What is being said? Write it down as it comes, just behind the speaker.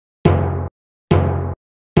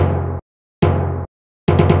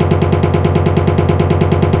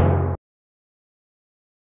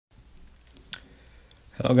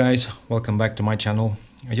Hello guys, welcome back to my channel.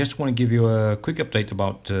 I just want to give you a quick update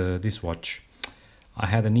about this watch. I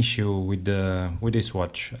had an issue with this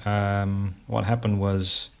watch. What happened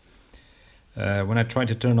was when I tried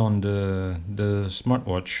to turn on the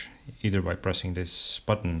smartwatch, either by pressing this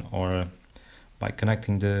button or by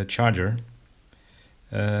connecting the charger,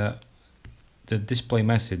 the display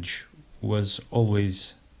message was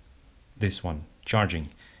always this one, charging,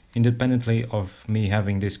 independently of me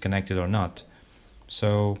having this connected or not.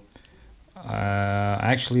 So I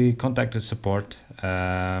actually contacted support.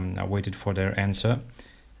 I waited for their answer,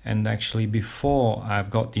 and actually before I've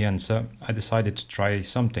got the answer, I decided to try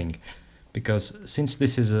something, because since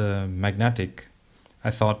this is a magnetic,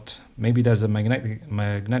 I thought maybe there's a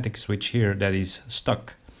magnetic switch here that is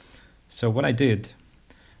stuck. So what I did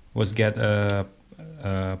was get a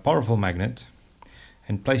powerful magnet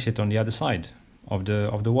and place it on the other side of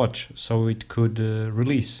the watch so it could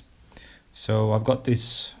release. So I've got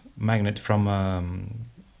this magnet from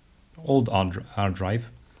old hard drive.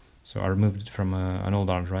 So I removed it from an old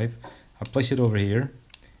hard drive. I placed it over here,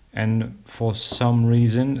 and for some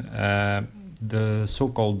reason the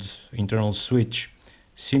so-called internal switch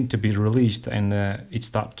seemed to be released, and it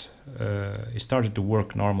started to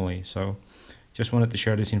work normally. So just wanted to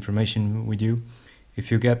share this information with you.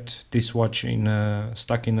 If you get this watch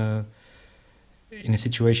stuck in a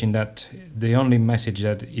situation that the only message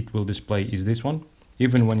that it will display is this one,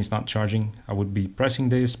 even when it's not charging, I would be pressing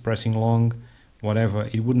this, pressing long, whatever,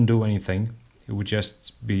 it wouldn't do anything. It would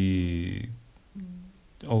just be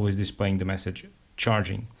always displaying the message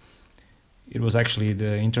charging. It was actually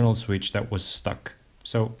the internal switch that was stuck.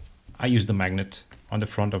 So I used the magnet on the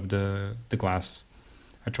front of the glass.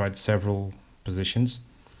 I tried several positions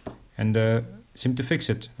and seemed to fix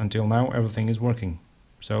it. Until now everything is working.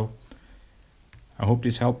 So I hope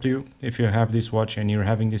this helped you. If you have this watch and you're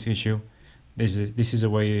having this issue, this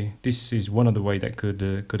is one of the way that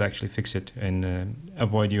could actually fix it and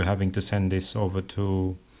avoid you having to send this over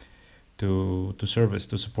to service,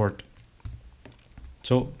 to support.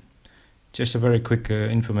 So just a very quick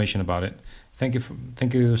information about it. Thank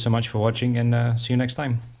you so much for watching, and see you next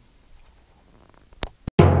time.